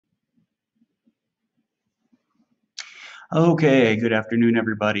Okay, good afternoon,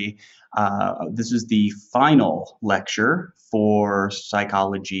 everybody. This is the final lecture for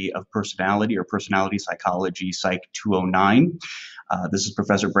Psychology of Personality or Personality Psychology Psych 209. This is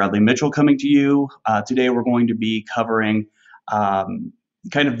Professor Bradley Mitchell coming to you. Today we're going to be covering kind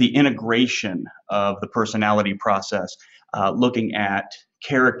of the integration of the personality process, looking at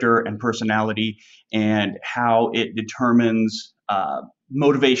character and personality and how it determines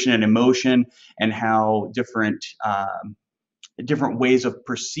motivation and emotion and how different ways of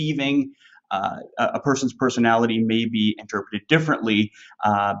perceiving a person's personality may be interpreted differently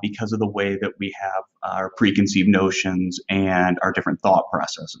because of the way that we have our preconceived notions and our different thought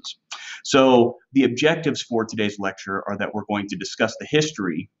processes. So the objectives for today's lecture are that we're going to discuss the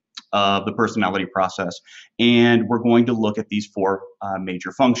history of the personality process, and we're going to look at these four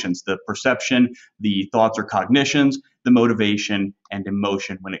major functions: the perception, the thoughts or cognitions, the motivation, and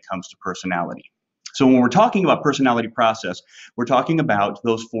emotion when it comes to personality. So when we're talking about personality process, we're talking about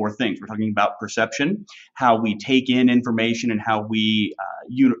those four things. We're talking about perception, how we take in information and how we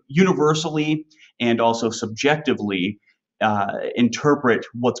universally and also subjectively interpret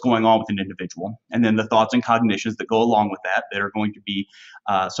what's going on with an individual. And then the thoughts and cognitions that go along with that are going to be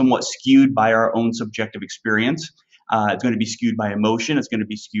somewhat skewed by our own subjective experience. It's going to be skewed by emotion. It's going to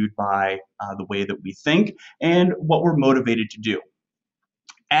be skewed by the way that we think and what we're motivated to do.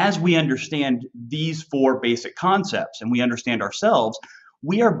 As we understand these four basic concepts and we understand ourselves,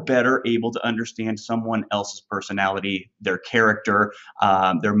 we are better able to understand someone else's personality, their character,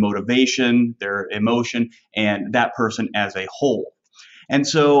 their motivation, their emotion, and that person as a whole. And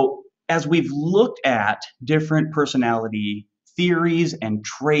so, as we've looked at different personality theories and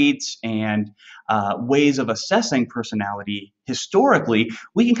traits and ways of assessing personality historically,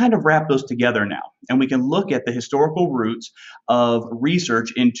 we can kind of wrap those together now. And we can look at the historical roots of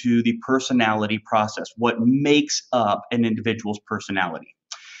research into the personality process, what makes up an individual's personality.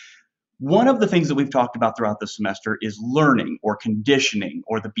 One of the things that we've talked about throughout this semester is learning or conditioning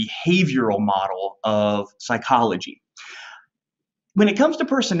or the behavioral model of psychology. When it comes to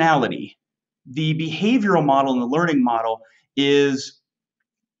personality, the behavioral model and the learning model is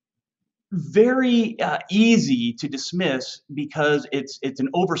very easy to dismiss because it's an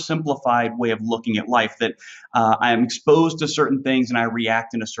oversimplified way of looking at life, that I am exposed to certain things and I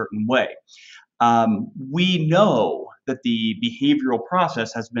react in a certain way. We know that the behavioral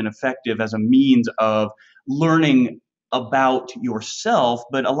process has been effective as a means of learning about yourself,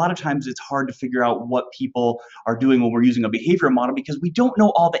 but a lot of times it's hard to figure out what people are doing when we're using a behavioral model because we don't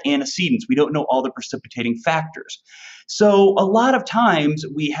know all the antecedents, we don't know all the precipitating factors. So a lot of times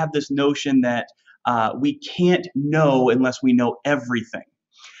we have this notion that we can't know unless we know everything.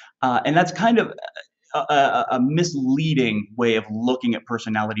 And that's kind of a misleading way of looking at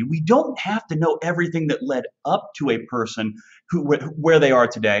personality. We don't have to know everything that led up to a person where they are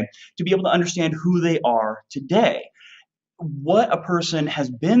today to be able to understand who they are today. What a person has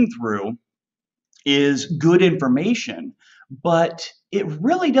been through is good information, but it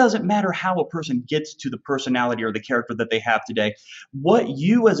really doesn't matter how a person gets to the personality or the character that they have today. What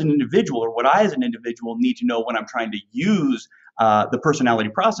you as an individual or what I as an individual need to know when I'm trying to use the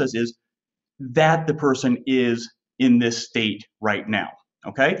personality process is that the person is in this state right now.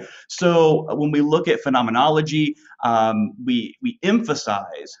 Okay, so when we look at phenomenology, we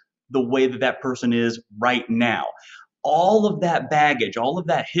emphasize the way that that person is right now. All of that baggage, all of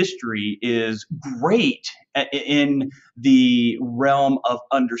that history is great in the realm of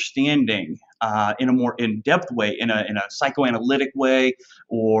understanding in a more in-depth way, in a psychoanalytic way,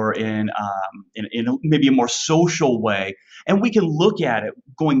 or in maybe a more social way. And we can look at it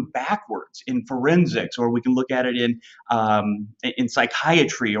going backwards in forensics, or we can look at it in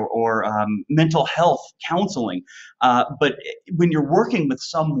psychiatry or mental health counseling. But when you're working with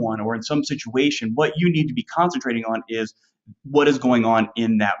someone or in some situation, what you need to be concentrating on is what is going on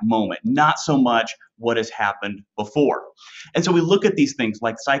in that moment, not so much what has happened before. And so we look at these things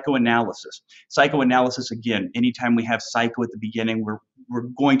like psychoanalysis. Psychoanalysis, again, anytime we have psycho at the beginning, we're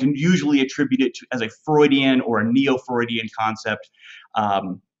going to usually attribute it as a Freudian or a neo-Freudian concept.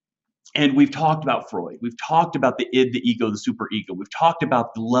 And we've talked about Freud. We've talked about the id, the ego, the superego. We've talked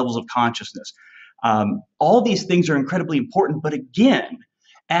about the levels of consciousness. All these things are incredibly important. But again,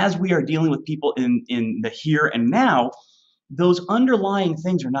 as we are dealing with people in the here and now, those underlying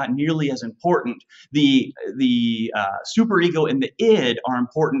things are not nearly as important. The superego and the id are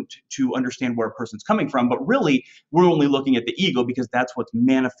important to understand where a person's coming from, but really we're only looking at the ego because that's what's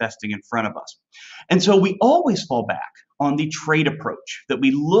manifesting in front of us. And so we always fall back on the trait approach, that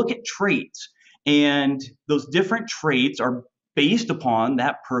we look at traits, and those different traits are based upon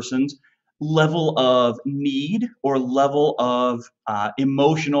that person's level of need or level of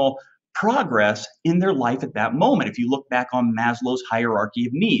emotional progress in their life at that moment. If you look back on Maslow's hierarchy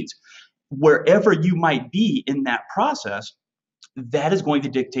of needs, wherever you might be in that process, that is going to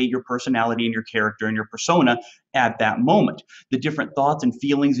dictate your personality and your character and your persona at that moment. The different thoughts and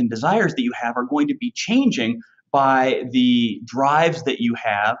feelings and desires that you have are going to be changing by the drives that you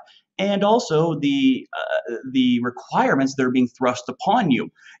have and also the requirements that are being thrust upon you.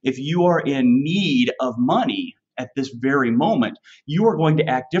 If you are in need of money at this very moment, you are going to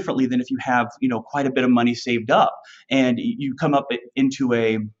act differently than if you have, quite a bit of money saved up and you come up into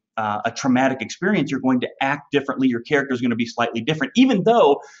a traumatic experience. You're going to act differently. Your character is going to be slightly different, even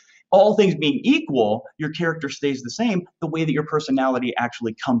though all things being equal, your character stays the same. The way that your personality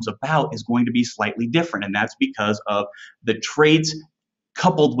actually comes about is going to be slightly different. And that's because of the traits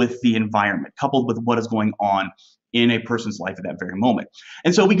coupled with the environment, coupled with what is going on in a person's life at that very moment.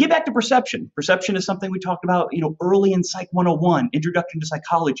 And so we get back to perception. Perception is something we talked about, early in Psych 101, Introduction to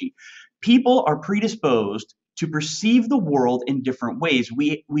Psychology. People are predisposed to perceive the world in different ways.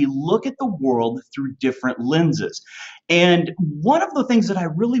 We look at the world through different lenses. And one of the things that I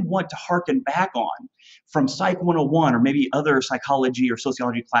really want to harken back on from Psych 101 or maybe other psychology or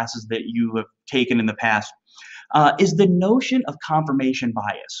sociology classes that you have taken in the past is the notion of confirmation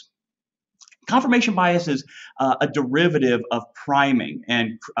bias. Confirmation bias is a derivative of priming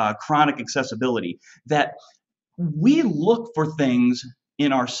and chronic accessibility, that we look for things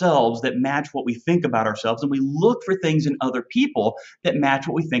in ourselves that match what we think about ourselves, and we look for things in other people that match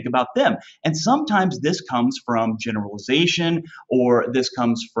what we think about them. And sometimes this comes from generalization, or this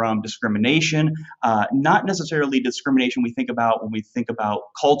comes from discrimination, not necessarily discrimination we think about when we think about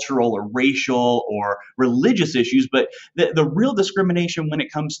cultural or racial or religious issues, but the real discrimination when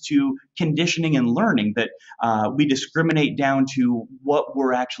it comes to conditioning and learning, that we discriminate down to what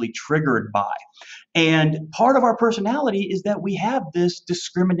we're actually triggered by. And part of our personality is that we have this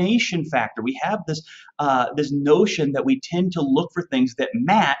discrimination factor. We have this notion that we tend to look for things that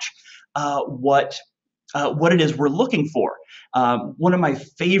match what it is we're looking for. One of my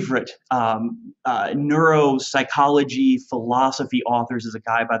favorite neuropsychology philosophy authors is a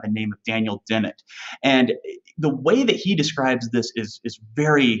guy by the name of Daniel Dennett. And the way that he describes this is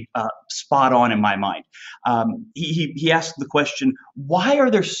very spot on in my mind. He asked the question, why are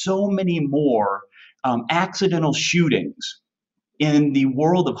there so many more accidental shootings in the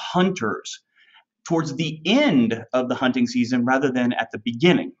world of hunters towards the end of the hunting season rather than at the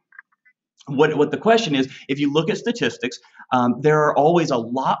beginning? What the question is, if you look at statistics, there are always a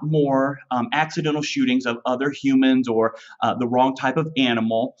lot more accidental shootings of other humans or the wrong type of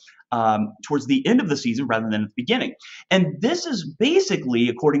animal towards the end of the season rather than at the beginning. And this is basically,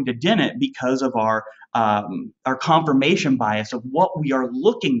 according to Dennett, because of our confirmation bias of what we are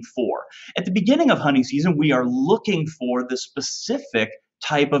looking for. At the beginning of hunting season, we are looking for the specific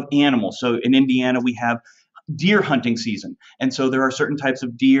type of animal. So in Indiana, we have deer hunting season. And so there are certain types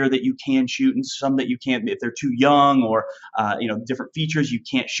of deer that you can shoot and some that you can't. If they're too young or different features, you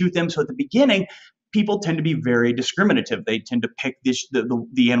can't shoot them. So at the beginning, people tend to be very discriminative. They tend to pick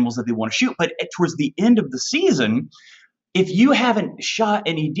the animals that they want to shoot. But towards the end of the season, if you haven't shot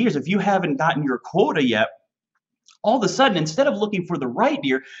any deers, if you haven't gotten your quota yet, all of a sudden, instead of looking for the right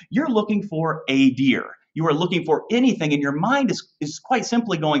deer, you're looking for a deer. You are looking for anything, and your mind is quite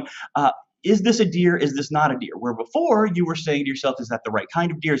simply going, is this a deer? Is this not a deer? Where before you were saying to yourself, is that the right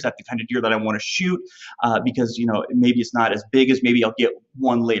kind of deer? Is that the kind of deer that I want to shoot? Because maybe it's not as big as maybe I'll get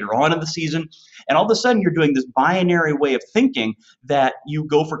one later on in the season. And all of a sudden you're doing this binary way of thinking that you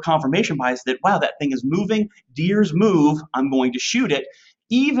go for confirmation bias that, wow, that thing is moving. Deers move. I'm going to shoot it.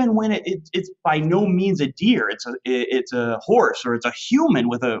 Even when it's by no means a deer, it's a horse or it's a human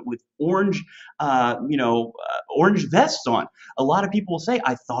with orange orange vests on. A lot of people will say,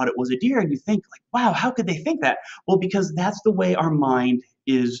 I thought it was a deer, and you think like, wow, how could they think that? Well, because that's the way our mind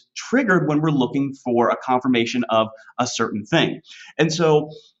is triggered when we're looking for a confirmation of a certain thing. And so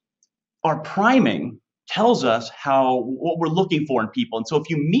our priming tells us what we're looking for in people. And so if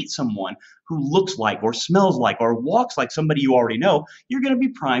you meet someone who looks like or smells like or walks like somebody you already know, you're going to be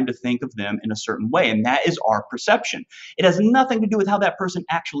primed to think of them in a certain way. And that is our perception. It has nothing to do with how that person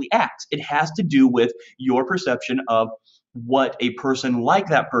actually acts. It has to do with your perception of what a person like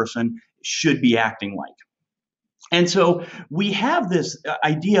that person should be acting like. And so we have this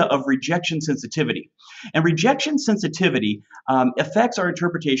idea of rejection sensitivity. And rejection sensitivity affects our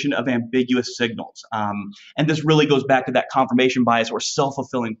interpretation of ambiguous signals. And this really goes back to that confirmation bias or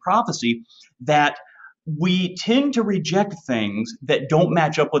self-fulfilling prophecy, that we tend to reject things that don't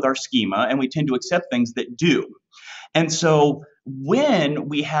match up with our schema, and we tend to accept things that do. And so when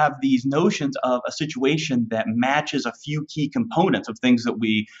we have these notions of a situation that matches a few key components of things that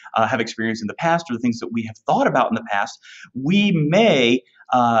we have experienced in the past or the things that we have thought about in the past, we may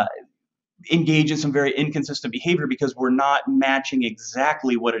engage in some very inconsistent behavior because we're not matching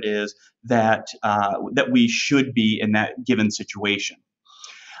exactly what it is that that we should be in that given situation.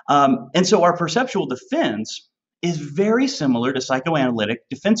 And so our perceptual defense is very similar to psychoanalytic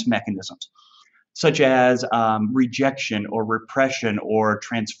defense mechanisms, such as rejection or repression or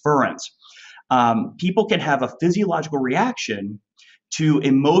transference. People can have a physiological reaction to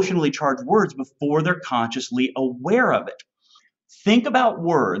emotionally charged words before they're consciously aware of it. Think about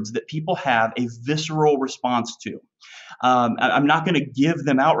words that people have a visceral response to. I'm not going to give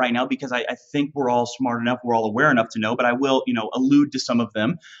them out right now because I think we're all smart enough, we're all aware enough to know, but I will, allude to some of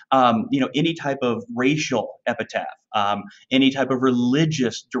them. Any type of racial epithet, any type of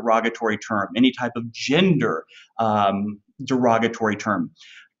religious derogatory term, any type of gender derogatory term.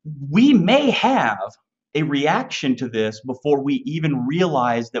 We may have a reaction to this before we even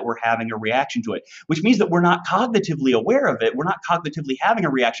realize that we're having a reaction to it, which means that we're not cognitively aware of it. We're not cognitively having a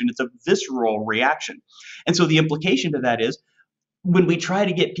reaction. It's a visceral reaction. And so the implication to that is when we try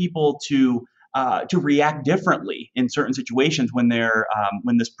to get people to react differently in certain situations when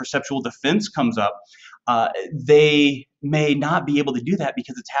when this perceptual defense comes up, they may not be able to do that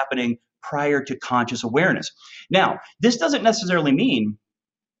because it's happening prior to conscious awareness. Now, this doesn't necessarily mean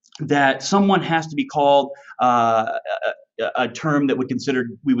that someone has to be called a term that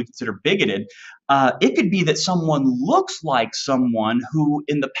we would consider bigoted. It could be that someone looks like someone who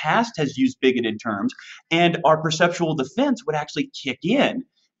in the past has used bigoted terms, and our perceptual defense would actually kick in.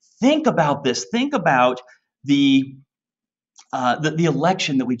 Think about this. Think about the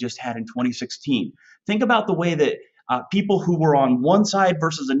election that we just had in 2016. Think about the way that people who were on one side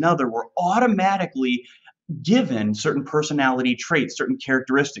versus another were automatically given certain personality traits, certain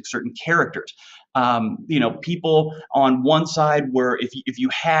characteristics, certain characters. People on one side were, if you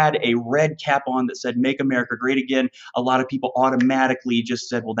had a red cap on that said "Make America Great Again," a lot of people automatically just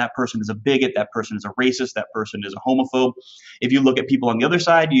said, well, that person is a bigot, that person is a racist, that person is a homophobe. If you look at people on the other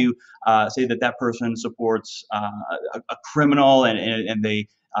side, you say that that person supports a criminal and they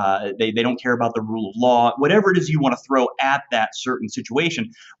don't care about the rule of law. Whatever it is you want to throw at that certain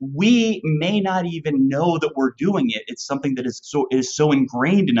situation, we may not even know that we're doing it. It's something that is so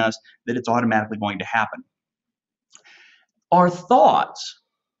ingrained in us that it's automatically going to happen. Our thoughts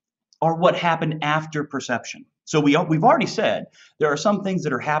are what happen after perception. So we've already said there are some things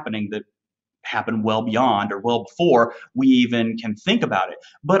that are happening that happen well beyond or well before we even can think about it.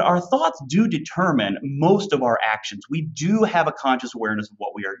 But our thoughts do determine most of our actions. We do have a conscious awareness of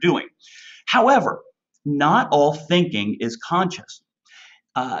what we are doing. However, not all thinking is conscious.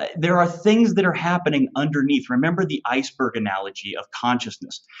 There are things that are happening underneath. Remember the iceberg analogy of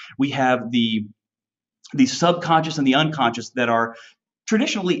consciousness. We have the subconscious and the unconscious that are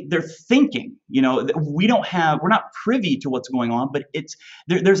traditionally they're thinking. We're not privy to what's going on, but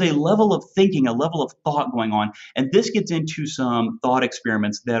there's a level of thinking, a level of thought going on, and this gets into some thought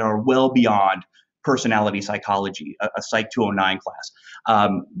experiments that are well beyond personality psychology, a Psych 209 class.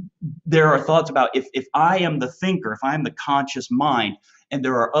 There are thoughts about if I am the thinker, if I am the conscious mind, and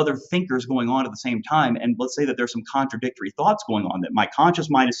there are other thinkers going on at the same time, and let's say that there's some contradictory thoughts going on, that my conscious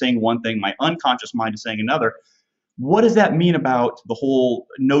mind is saying one thing, my unconscious mind is saying another. What does that mean about the whole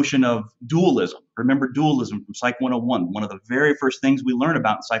notion of dualism? Remember dualism from Psych 101. One of the very first things we learn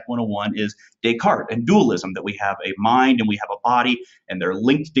about in Psych 101 is Descartes and dualism, that we have a mind and we have a body and they're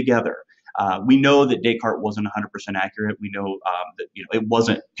linked together. We know that Descartes wasn't 100% accurate. We know that it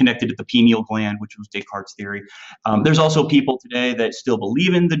wasn't connected to the pineal gland, which was Descartes' theory. There's also people today that still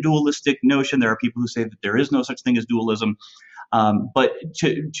believe in the dualistic notion. There are people who say that there is no such thing as dualism. But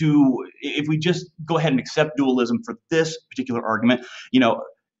if we just go ahead and accept dualism for this particular argument,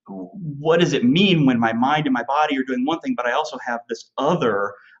 what does it mean when my mind and my body are doing one thing, but I also have this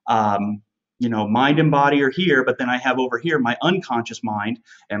other, mind and body are here, but then I have over here my unconscious mind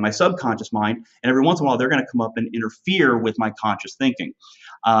and my subconscious mind, and every once in a while they're going to come up and interfere with my conscious thinking.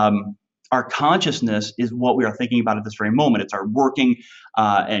 Our consciousness is what we are thinking about at this very moment. It's our working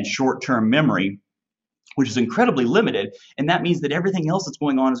and short-term memory, which is incredibly limited, and that means that everything else that's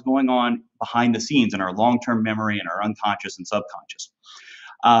going on is going on behind the scenes in our long-term memory and our unconscious and subconscious.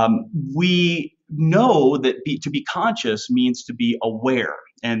 We know that to be conscious means to be aware,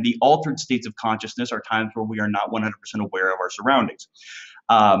 and the altered states of consciousness are times where we are not 100% aware of our surroundings.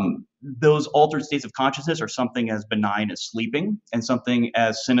 Those altered states of consciousness are something as benign as sleeping and something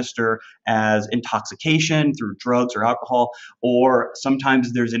as sinister as intoxication through drugs or alcohol, or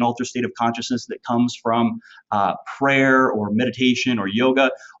sometimes there's an altered state of consciousness that comes from prayer or meditation or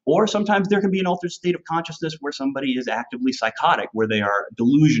yoga, or sometimes there can be an altered state of consciousness where somebody is actively psychotic, where they are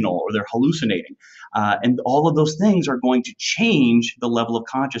delusional or they're hallucinating. And all of those things are going to change the level of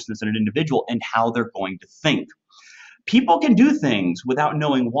consciousness in an individual and how they're going to think. People can do things without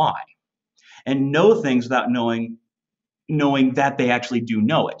knowing why, and know things without knowing that they actually do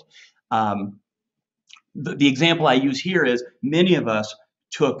know it. The example I use here is many of us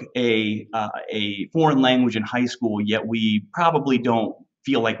took a foreign language in high school, yet we probably don't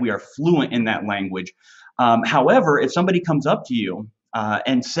feel like we are fluent in that language. However, if somebody comes up to you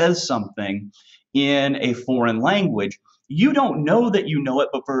and says something in a foreign language, you don't know that you know it,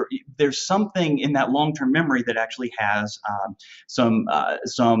 but there's something in that long-term memory that actually has some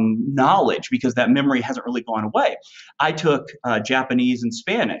knowledge, because that memory hasn't really gone away. I took Japanese and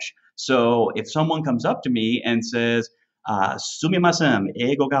Spanish. So if someone comes up to me and says, "Sumimasen,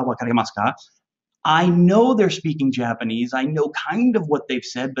 eigo ga wakarimasu ka?" I know they're speaking Japanese. I know kind of what they've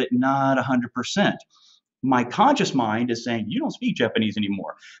said, but not 100%. My conscious mind is saying, you don't speak Japanese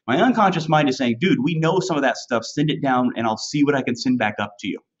anymore. My unconscious mind is saying, dude, we know some of that stuff. Send it down and I'll see what I can send back up to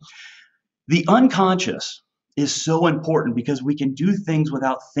you. The unconscious is so important because we can do things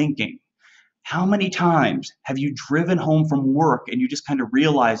without thinking. How many times have you driven home from work and you just kind of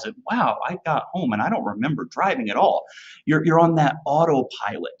realize that, wow, I got home and I don't remember driving at all. You're on that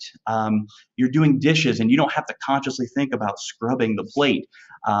autopilot. You're doing dishes and you don't have to consciously think about scrubbing the plate.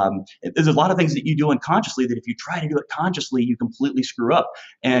 There's a lot of things that you do unconsciously that if you try to do it consciously, you completely screw up.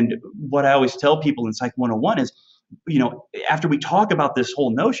 And what I always tell people in Psych 101 is, after we talk about this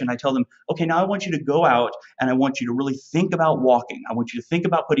whole notion, I tell them, okay, now I want you to go out and I want you to really think about walking. I want you to think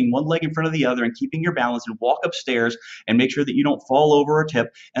about putting one leg in front of the other and keeping your balance and walk upstairs and make sure that you don't fall over or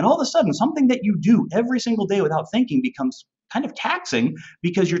tip. And all of a sudden, something that you do every single day without thinking becomes kind of taxing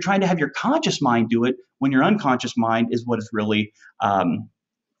because you're trying to have your conscious mind do it when your unconscious mind is what is really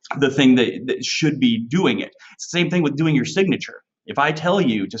the thing that should be doing it. It's the same thing with doing your signature. If I tell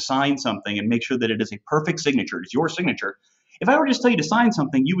you to sign something and make sure that it is a perfect signature, it's your signature. If I were to just tell you to sign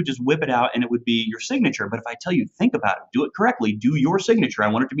something, you would just whip it out and it would be your signature. But if I tell you, think about it, do it correctly, do your signature, I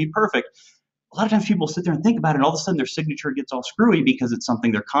want it to be perfect. A lot of times people sit there and think about it and all of a sudden their signature gets all screwy because it's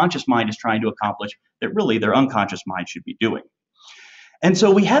something their conscious mind is trying to accomplish that really their unconscious mind should be doing. And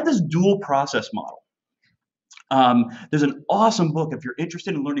so we have this dual process model. There's an awesome book, if you're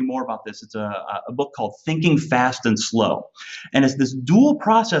interested in learning more about this, it's a book called Thinking Fast and Slow. And it's this dual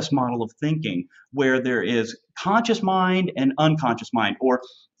process model of thinking where there is conscious mind and unconscious mind, or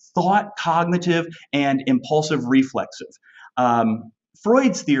thought, cognitive, and impulsive reflexive.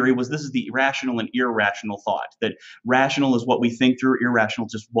 Freud's theory was this is the rational and irrational thought, that rational is what we think through, irrational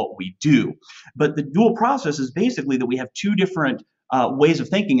is just what we do. But the dual process is basically that we have two different ways of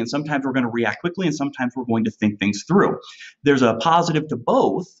thinking, and sometimes we're going to react quickly and sometimes we're going to think things through. There's a positive to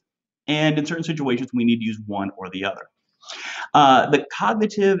both, and in certain situations we need to use one or the other. The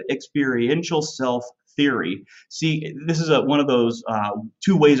cognitive experiential self theory, see, this is one of those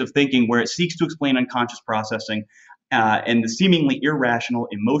two ways of thinking where it seeks to explain unconscious processing and the seemingly irrational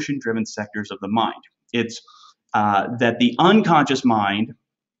emotion-driven sectors of the mind. It's that the unconscious mind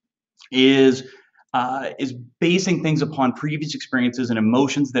is basing things upon previous experiences and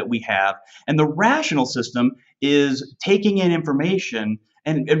emotions that we have. And the rational system is taking in information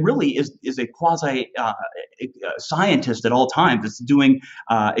and it really is a quasi scientist at all times. It's doing,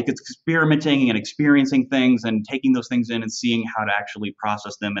 it's experimenting and experiencing things and taking those things in and seeing how to actually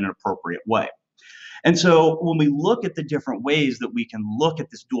process them in an appropriate way. And so when we look at the different ways that we can look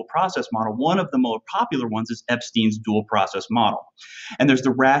at this dual process model, one of the more popular ones is Epstein's dual process model. And there's the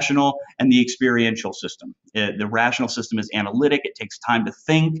rational and the experiential system. The rational system is analytic. It takes time to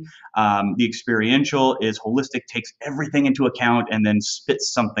think. The experiential is holistic, takes everything into account and then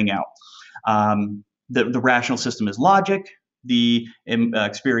spits something out. The rational system is logic. The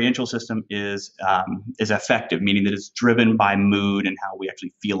experiential system is affective, meaning that it's driven by mood and how we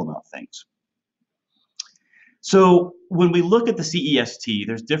actually feel about things. So when we look at the CEST,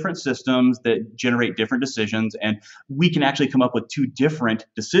 there's different systems that generate different decisions, and we can actually come up with two different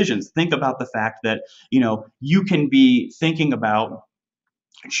decisions. Think about the fact that, you can be thinking about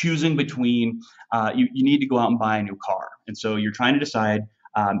choosing between, you need to go out and buy a new car. And so you're trying to decide,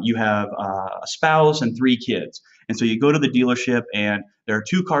 you have a spouse and 3 kids. And so you go to the dealership and there are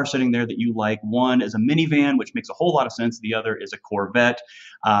 2 cars sitting there that you like. One is a minivan, which makes a whole lot of sense. The other is a Corvette.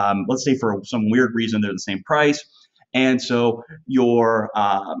 Let's say for some weird reason they're the same price. And so your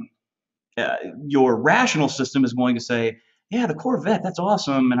rational system is going to say, yeah, the Corvette, that's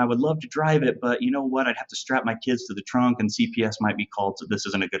awesome, and I would love to drive it, but you know what? I'd have to strap my kids to the trunk, and CPS might be called, so this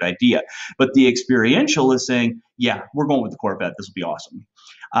isn't a good idea. But the experiential is saying, yeah, we're going with the Corvette. This will be awesome.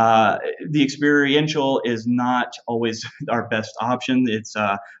 The experiential is not always our best option.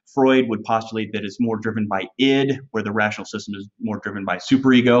 Freud would postulate that it's more driven by id, where the rational system is more driven by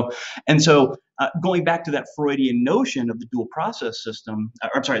superego. And so, going back to that Freudian notion of the dual process system,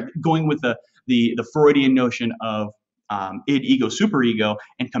 or I'm sorry, going with the Freudian notion of id, ego, superego,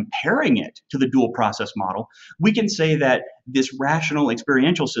 and comparing it to the dual process model, we can say that this rational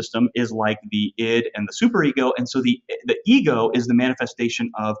experiential system is like the id and the superego, and so the ego is the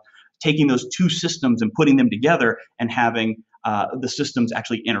manifestation of taking those two systems and putting them together and having the systems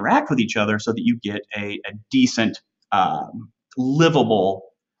actually interact with each other so that you get a decent, livable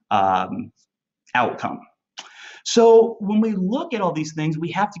outcome. So when we look at all these things, we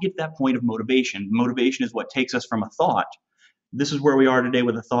have to get to that point of motivation. Motivation is what takes us from a thought. This is where we are today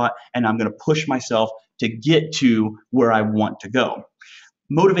with a thought, and I'm going to push myself to get to where I want to go.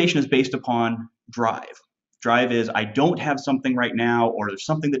 Motivation is based upon drive. Drive is I don't have something right now, or there's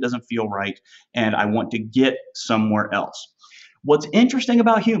something that doesn't feel right, and I want to get somewhere else. What's interesting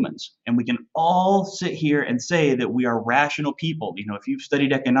about humans, and we can all sit here and say that we are rational people. You know, if you've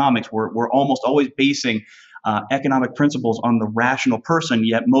studied economics, we're almost always basing economic principles on the rational person,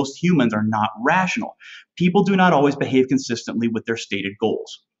 yet most humans are not rational. People do not always behave consistently with their stated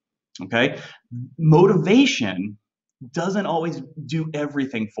goals. Okay? Motivation doesn't always do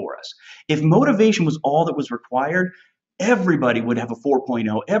everything for us. If motivation was all that was required, everybody would have a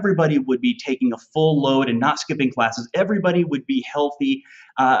 4.0. Everybody would be taking a full load and not skipping classes. Everybody would be healthy.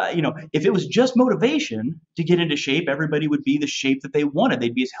 If it was just motivation to get into shape, everybody would be the shape that they wanted.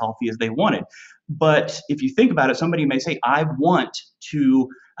 They'd be as healthy as they wanted. But if you think about it, somebody may say, I want to,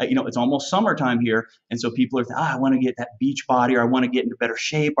 it's almost summertime here. And so people are, I want to get that beach body, or I want to get into better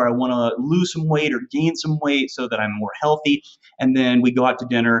shape, or I want to lose some weight or gain some weight so that I'm more healthy. And then we go out to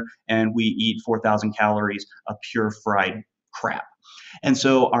dinner and we eat 4,000 calories of pure fried crap. And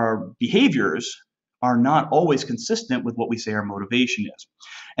so our behaviors are not always consistent with what we say our motivation is.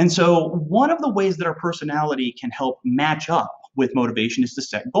 And so one of the ways that our personality can help match up with motivation is to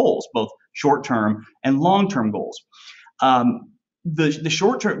set goals, both short-term and long-term goals.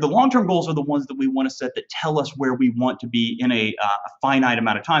 The long-term goals are the ones that we want to set that tell us where we want to be in a finite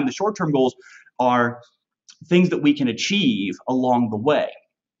amount of time. The short-term goals are things that we can achieve along the way.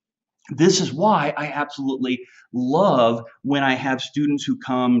 This is why I absolutely love when I have students who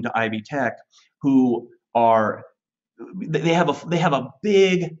come to Ivy Tech who they have a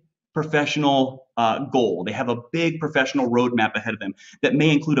big professional goal. They have a big professional roadmap ahead of them that may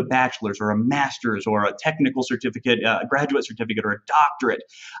include a bachelor's or a master's or a technical certificate, a graduate certificate or a doctorate,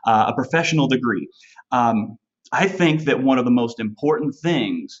 a professional degree. I think that one of the most important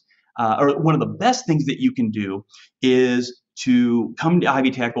things, or one of the best things that you can do, is to come to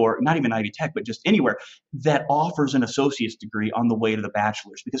Ivy Tech, or not even Ivy Tech, but just anywhere that offers an associate's degree on the way to the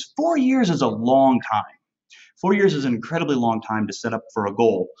bachelor's, because 4 years is a long time. 4 years is an incredibly long time to set up for a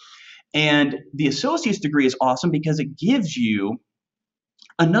goal. And the associate's degree is awesome because it gives you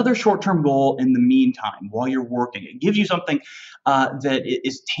another short-term goal in the meantime while you're working. It gives you something that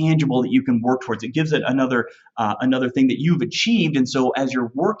is tangible that you can work towards. It gives it another thing that you've achieved. And so as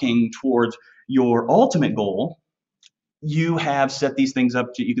you're working towards your ultimate goal, you have set these things up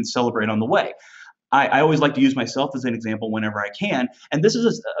so you can celebrate on the way. I always like to use myself as an example whenever I can. And this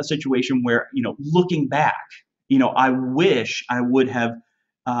is a situation where, looking back, I wish I would have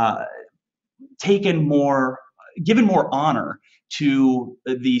given more honor to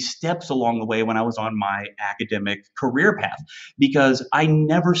the steps along the way when I was on my academic career path, because I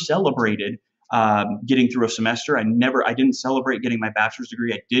never celebrated getting through a semester. I didn't celebrate getting my bachelor's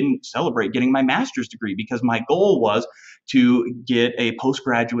degree. I didn't celebrate getting my master's degree because my goal was to get a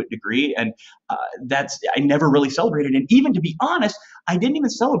postgraduate degree. And I never really celebrated. And even to be honest, I didn't even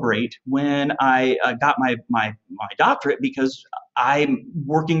celebrate when I got my doctorate, because I'm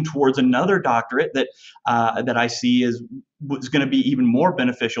working towards another doctorate that I see was going to be even more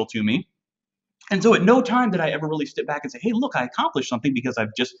beneficial to me. And so at no time did I ever really step back and say, hey, look, I accomplished something, because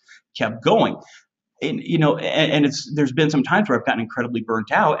I've just kept going. And, there's been some times where I've gotten incredibly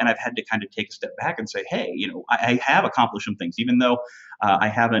burnt out, and I've had to kind of take a step back and say, hey, I have accomplished some things, even though I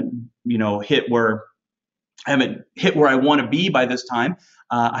haven't, hit where I haven't hit where I want to be by this time.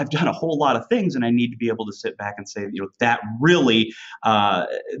 I've done a whole lot of things, and I need to be able to sit back and say, that really,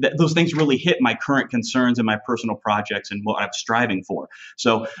 those things really hit my current concerns and my personal projects and what I'm striving for.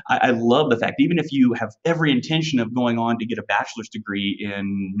 So I love the fact, even if you have every intention of going on to get a bachelor's degree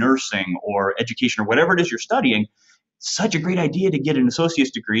in nursing or education or whatever it is you're studying, such a great idea to get an associate's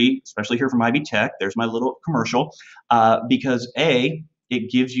degree, especially here from Ivy Tech. There's my little commercial, because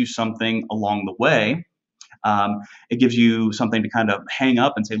it gives you something along the way. It gives you something to kind of hang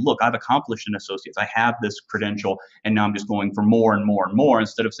up and say, look, I've accomplished an associate's. I have this credential, and now I'm just going for more and more and more,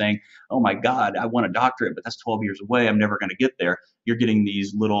 instead of saying, oh my God, I want a doctorate, but that's 12 years away. I'm never going to get there. You're getting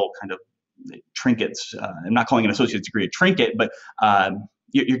these little kind of trinkets. I'm not calling an associate's degree a trinket, but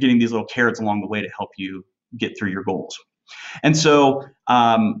you're getting these little carrots along the way to help you get through your goals. And so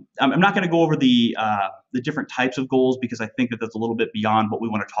I'm not going to go over the different types of goals, because I think that that's a little bit beyond what we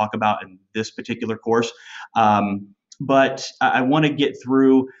want to talk about in this particular course. But I want to get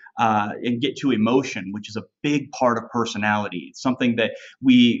through and get to emotion, which is a big part of personality. It's something that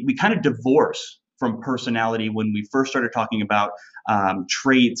we kind of divorce from personality when we first started talking about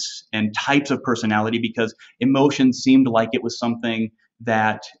traits and types of personality, because emotion seemed like it was something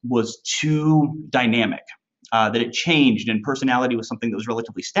that was too dynamic. That it changed, and personality was something that was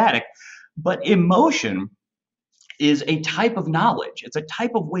relatively static. But emotion is a type of knowledge. It's a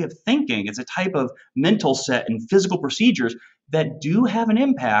type of way of thinking. It's a type of mental set and physical procedures that do have an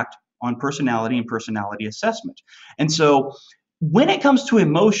impact on personality and personality assessment. And so when it comes to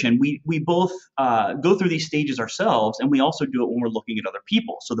emotion, we both go through these stages ourselves, and we also do it when we're looking at other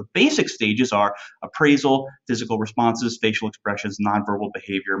people. So the basic stages are appraisal, physical responses, facial expressions, nonverbal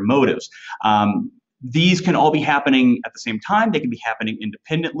behavior, motives. These can all be happening at the same time. They can be happening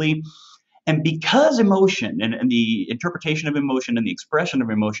independently. And because emotion and the interpretation of emotion and the expression of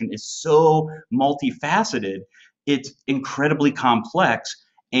emotion is so multifaceted, it's incredibly complex.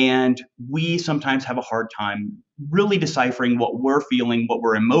 And we sometimes have a hard time really deciphering what we're feeling, what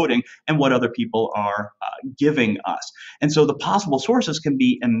we're emoting, and what other people are giving us. And so the possible sources can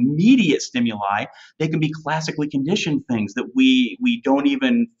be immediate stimuli. They can be classically conditioned things that we don't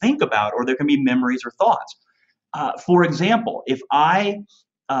even think about, or there can be memories or thoughts. For example, if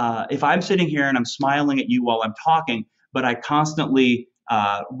I'm sitting here and I'm smiling at you while I'm talking, but I constantly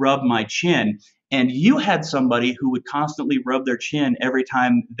rub my chin, and you had somebody who would constantly rub their chin every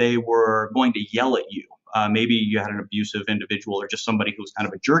time they were going to yell at you. Maybe you had an abusive individual, or just somebody who was kind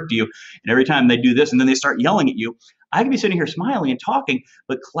of a jerk to you, and every time they do this and then they start yelling at you, I can be sitting here smiling and talking,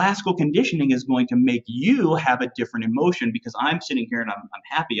 but classical conditioning is going to make you have a different emotion, because I'm sitting here and I'm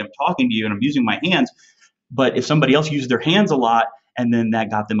happy, I'm talking to you, and I'm using my hands. But if somebody else used their hands a lot and then that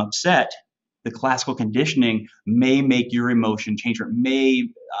got them upset, the classical conditioning may make your emotion change, or it may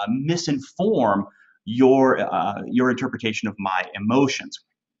misinform your interpretation of my emotions.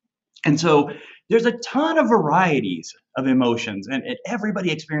 And so there's a ton of varieties of emotions, and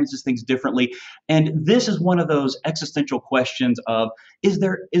everybody experiences things differently. And this is one of those existential questions of, is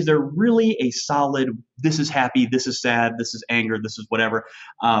there really a solid, this is happy, this is sad, this is anger, this is whatever?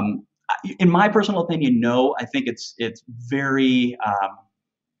 In my personal opinion, no. I think it's very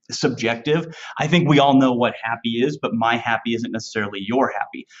subjective. I think we all know what happy is, but my happy isn't necessarily your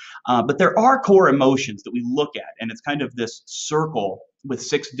happy. But there are core emotions that we look at, and it's kind of this circle with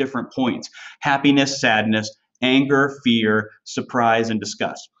 6 different points: happiness, sadness, anger, fear, surprise, and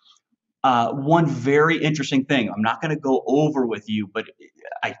disgust. One very interesting thing, I'm not going to go over with you, but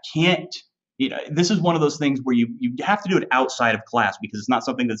I can't, this is one of those things where you have to do it outside of class, because it's not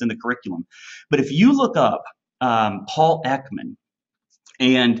something that's in the curriculum. But if you look up Paul Ekman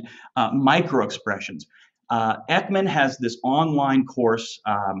and micro expressions, Ekman has this online course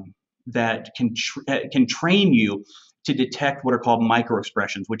that can train you to detect what are called micro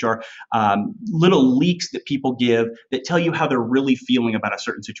expressions, which are little leaks that people give that tell you how they're really feeling about a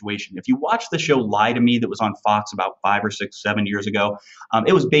certain situation. If you watch the show Lie to Me that was on Fox about 5 or 6, 7 years ago,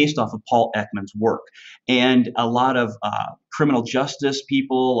 it was based off of Paul Ekman's work. And a lot of criminal justice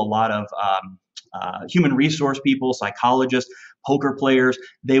people, a lot of human resource people, psychologists, poker players,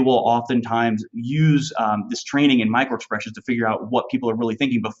 they will oftentimes use this training in microexpressions to figure out what people are really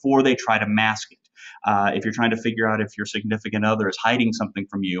thinking before they try to mask it. If you're trying to figure out if your significant other is hiding something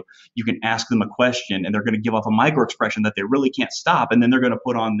from you, you can ask them a question, and they're going to give off a microexpression that they really can't stop, and then they're going to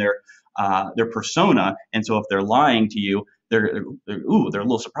put on their persona. And so if they're lying to you, they're a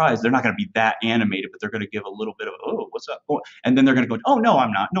little surprised. They're not going to be that animated, but they're going to give a little bit of, oh, what's up? And then they're going to go, oh, no,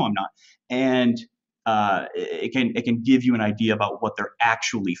 I'm not. No, I'm not. And it can give you an idea about what they're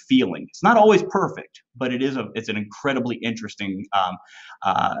actually feeling. It's not always perfect, but it's an incredibly interesting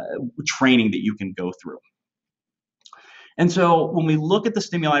training that you can go through. And so when we look at the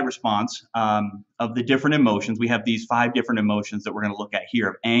stimuli response of the different emotions, we have these 5 different emotions that we're going to look at here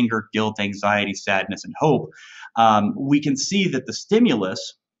of anger, guilt, anxiety, sadness, and hope. We can see that the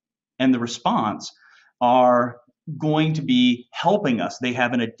stimulus and the response are going to be helping us. They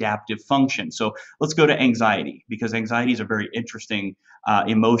have an adaptive function. So let's go to anxiety, because anxiety is a very interesting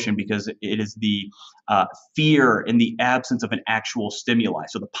emotion, because it is the fear in the absence of an actual stimuli.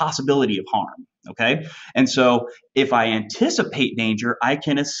 So the possibility of harm. Okay. And so if I anticipate danger, I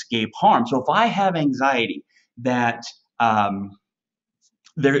can escape harm. So if I have anxiety that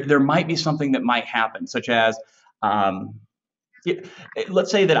there might be something that might happen, such as yeah,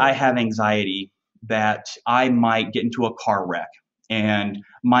 let's say that I have anxiety that I might get into a car wreck and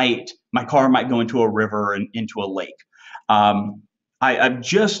my car might go into a river and into a lake. Um, I've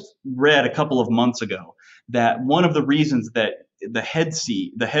just read a couple of months ago that one of the reasons that the head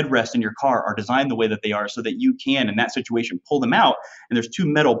seat, the headrest in your car are designed the way that they are so that you can, in that situation, pull them out. And there's 2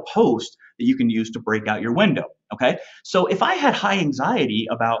 metal posts that you can use to break out your window. Okay. So if I had high anxiety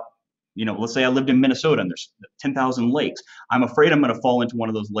about, let's say I lived in Minnesota and there's 10,000 lakes. I'm afraid I'm going to fall into one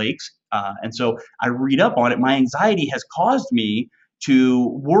of those lakes. And so I read up on it. My anxiety has caused me to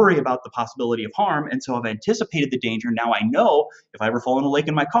worry about the possibility of harm. And so I've anticipated the danger. Now I know if I ever fall in a lake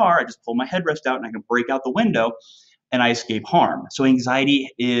in my car, I just pull my headrest out and I can break out the window and I escape harm. So anxiety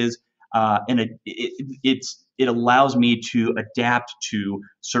is it allows me to adapt to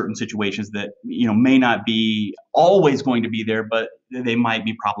certain situations that may not be always going to be there, but they might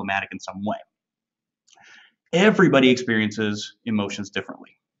be problematic in some way. Everybody experiences emotions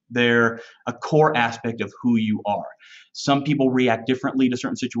differently. They're a core aspect of who you are. Some people react differently to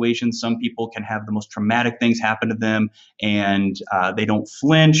certain situations. Some people can have the most traumatic things happen to them and they don't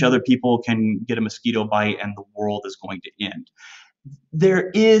flinch. Other people can get a mosquito bite and the world is going to end. There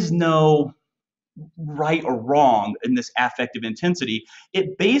is no right or wrong in this affective intensity.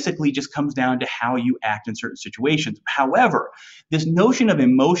 It basically just comes down to how you act in certain situations. However, this notion of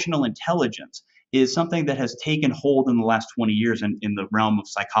emotional intelligence is something that has taken hold in the last 20 years in the realm of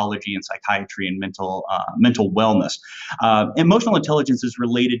psychology and psychiatry and mental wellness. Emotional intelligence is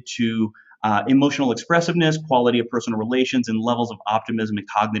related to emotional expressiveness, quality of personal relations, and levels of optimism and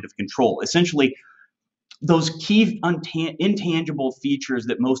cognitive control. Essentially, those key intangible features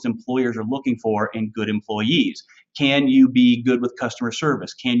that most employers are looking for in good employees. Can you be good with customer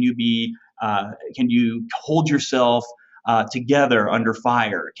service? Can you hold yourself together under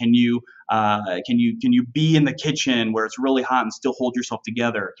fire? Can you be in the kitchen where it's really hot and still hold yourself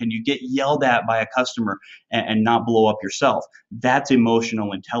together? Can you get yelled at by a customer and not blow up yourself? That's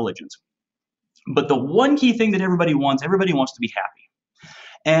emotional intelligence. But the one key thing that everybody wants to be happy.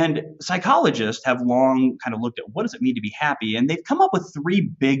 And psychologists have long kind of looked at what does it mean to be happy, and they've come up with 3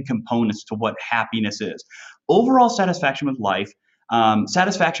 big components to what happiness is. Overall satisfaction with life,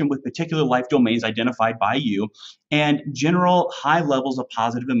 satisfaction with particular life domains identified by you, and general high levels of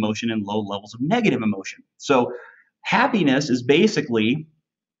positive emotion and low levels of negative emotion. So happiness is basically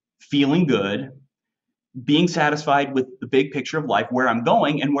feeling good, being satisfied with the big picture of life, where I'm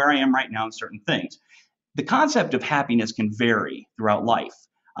going and where I am right now in certain things. The concept of happiness can vary throughout life.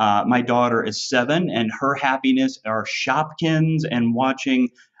 My daughter is 7, and her happiness are Shopkins and watching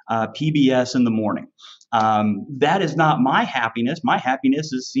PBS in the morning. That is not my happiness. My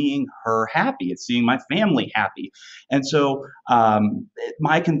happiness is seeing her happy. It's seeing my family happy. And so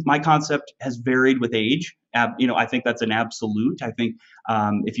my concept has varied with age. I think that's an absolute. I think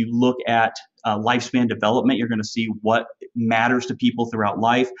if you look at lifespan development, you're going to see what matters to people throughout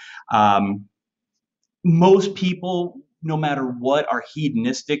life. Most people, no matter what, are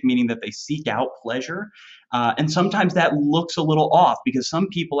hedonistic, meaning that they seek out pleasure. And sometimes that looks a little off because some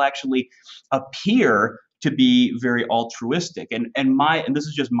people actually appear to be very altruistic. And this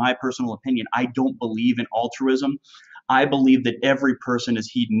is just my personal opinion. I don't believe in altruism. I believe that every person is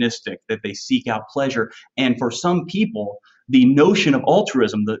hedonistic, that they seek out pleasure. And for some people, the notion of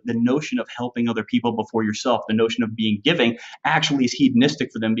altruism, the notion of helping other people before yourself, the notion of being giving actually is hedonistic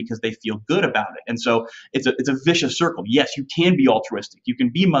for them because they feel good about it. And so it's a vicious circle. Yes, you can be altruistic. You can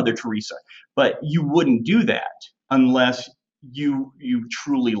be Mother Teresa, but you wouldn't do that unless you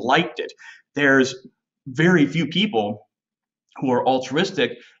truly liked it. There's very few people who are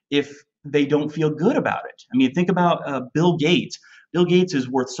altruistic if they don't feel good about it. I mean, think about Bill Gates. Bill Gates is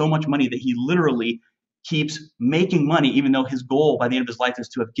worth so much money that he literally keeps making money, even though his goal by the end of his life is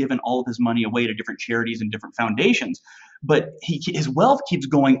to have given all of his money away to different charities and different foundations. But his wealth keeps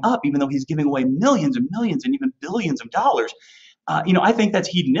going up, even though he's giving away millions and millions and even billions of dollars. I think that's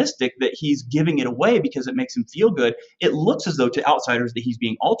hedonistic, that he's giving it away because it makes him feel good. It looks as though to outsiders that he's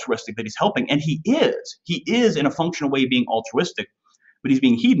being altruistic, that he's helping, and he is. He is in a functional way being altruistic, but he's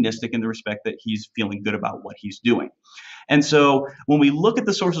being hedonistic in the respect that he's feeling good about what he's doing. And so when we look at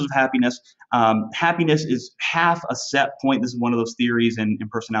the sources of happiness, happiness is half a set point. This is one of those theories in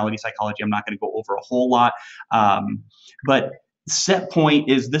personality psychology. I'm not going to go over a whole lot, but set point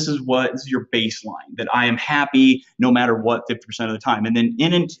is this is your baseline, that I am happy no matter what 50% of the time. And then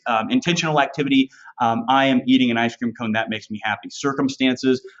in intentional activity, I am eating an ice cream cone, that makes me happy.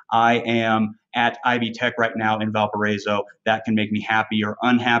 Circumstances, I am at Ivy Tech right now in Valparaiso, that can make me happy or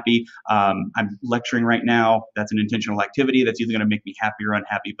unhappy. I'm lecturing right now, that's an intentional activity that's either going to make me happy or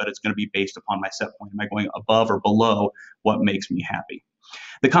unhappy, but it's going to be based upon my set point. Am I going above or below what makes me happy?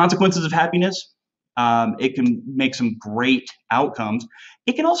 The consequences of happiness, it can make some great outcomes.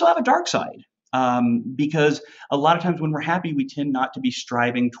 It can also have a dark side, because a lot of times when we're happy, we tend not to be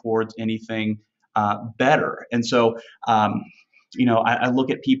striving towards anything better. And so, I look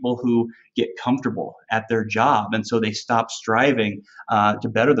at people who get comfortable at their job, and so they stop striving to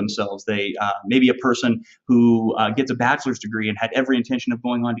better themselves. They maybe a person who gets a bachelor's degree and had every intention of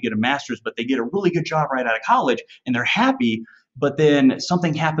going on to get a master's, but they get a really good job right out of college, and they're happy. But then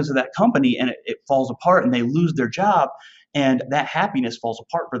something happens to that company and it falls apart and they lose their job, and that happiness falls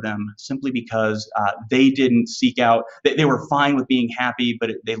apart for them simply because they didn't seek out, they were fine with being happy,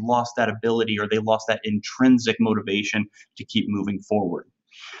 but they lost that ability, or they lost that intrinsic motivation to keep moving forward.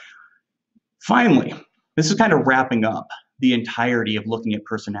 Finally, this is kind of wrapping up the entirety of looking at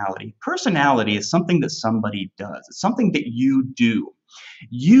personality. Personality is something that somebody does. It's something that you do.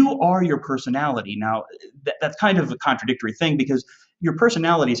 You are your personality. Now, that's kind of a contradictory thing, because your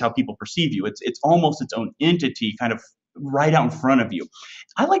personality is how people perceive you. It's almost its own entity, kind of right out in front of you.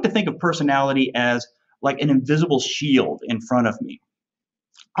 I like to think of personality as like an invisible shield in front of me.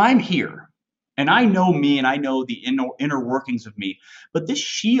 I'm here, and I know me, and I know the inner workings of me, but this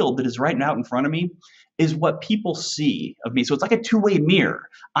shield that is right out in front of me is what people see of me. So it's like a two-way mirror.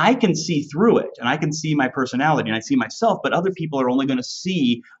 I can see through it, and I can see my personality, and I see myself, but other people are only going to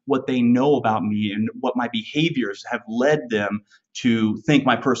see what they know about me and what my behaviors have led them to think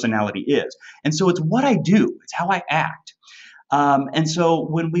my personality is. And so it's what I do. It's how I act. And so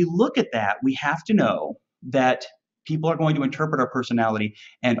when we look at that, we have to know that people are going to interpret our personality,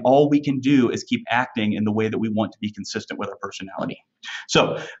 and all we can do is keep acting in the way that we want to be consistent with our personality.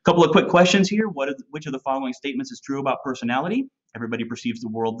 So a couple of quick questions here. Which of the following statements is true about personality? Everybody perceives the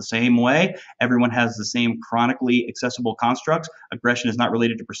world the same way. Everyone has the same chronically accessible constructs. Aggression is not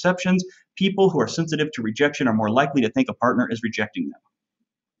related to perceptions. People who are sensitive to rejection are more likely to think a partner is rejecting them.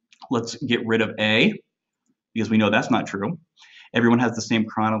 Let's get rid of A, because we know that's not true. Everyone has the same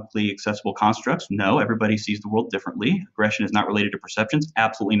chronically accessible constructs. No, everybody sees the world differently. Aggression is not related to perceptions.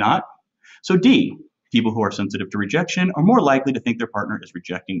 Absolutely not. So D, people who are sensitive to rejection are more likely to think their partner is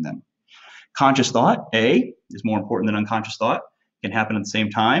rejecting them. Conscious thought, A, is more important than unconscious thought. Can happen at the same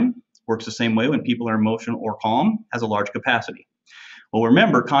time. Works the same way when people are emotional or calm. Has a large capacity. Well,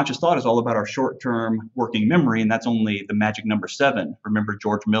 remember, conscious thought is all about our short-term working memory, and that's only the magic number 7. Remember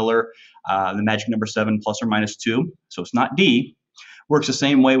George Miller, the magic number 7 plus or minus 2. So it's not D. Works the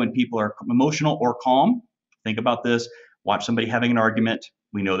same way when people are emotional or calm. Think about this. Watch somebody having an argument.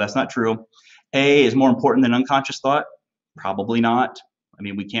 We know that's not true. A is more important than unconscious thought. Probably not. I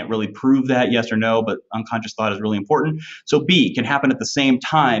mean, we can't really prove that, yes or no, but unconscious thought is really important. So B can happen at the same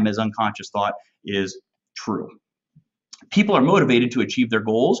time as unconscious thought is true. People are motivated to achieve their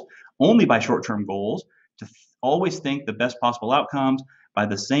goals only by short-term goals, to always think the best possible outcomes by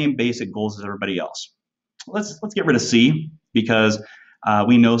the same basic goals as everybody else. Let's get rid of C, because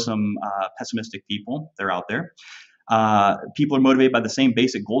we know some pessimistic people. They're out there. People are motivated by the same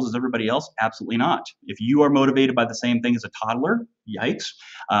basic goals as everybody else? Absolutely not. If you are motivated by the same thing as a toddler, yikes.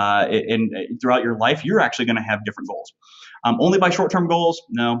 And throughout your life, you're actually going to have different goals. Only by short-term goals?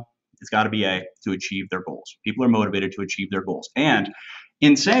 No, it's got to be A, to achieve their goals. People are motivated to achieve their goals. And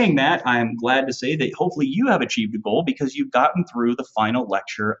in saying that, I'm glad to say that hopefully you have achieved a goal, because you've gotten through the final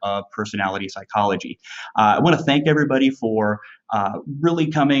lecture of personality psychology. I want to thank everybody for really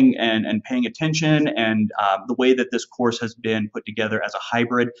coming and paying attention, and the way that this course has been put together as a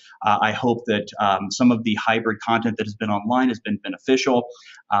hybrid. I hope that some of the hybrid content that has been online has been beneficial.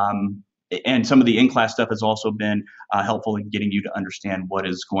 And some of the in-class stuff has also been helpful in getting you to understand what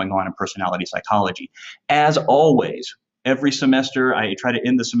is going on in personality psychology. As always, every semester, I try to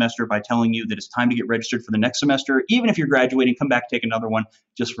end the semester by telling you that it's time to get registered for the next semester. Even if you're graduating, come back, take another one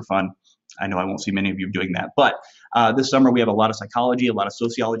just for fun. I know I won't see many of you doing that, but this summer we have a lot of psychology, a lot of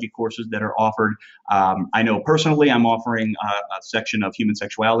sociology courses that are offered. I know personally I'm offering a section of human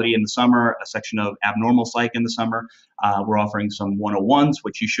sexuality in the summer, a section of abnormal psych in the summer. We're offering some 101s,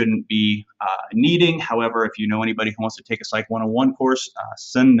 which you shouldn't be needing. However, if you know anybody who wants to take a Psych 101 course,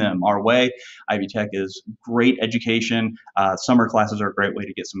 send them our way. Ivy Tech is great education. Summer classes are a great way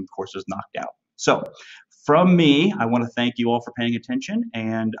to get some courses knocked out. So from me, I want to thank you all for paying attention,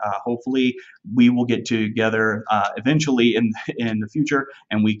 and hopefully we will get together eventually in the future,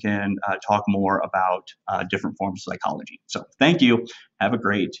 and we can talk more about different forms of psychology. So thank you. Have a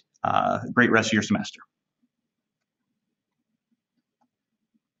great rest of your semester.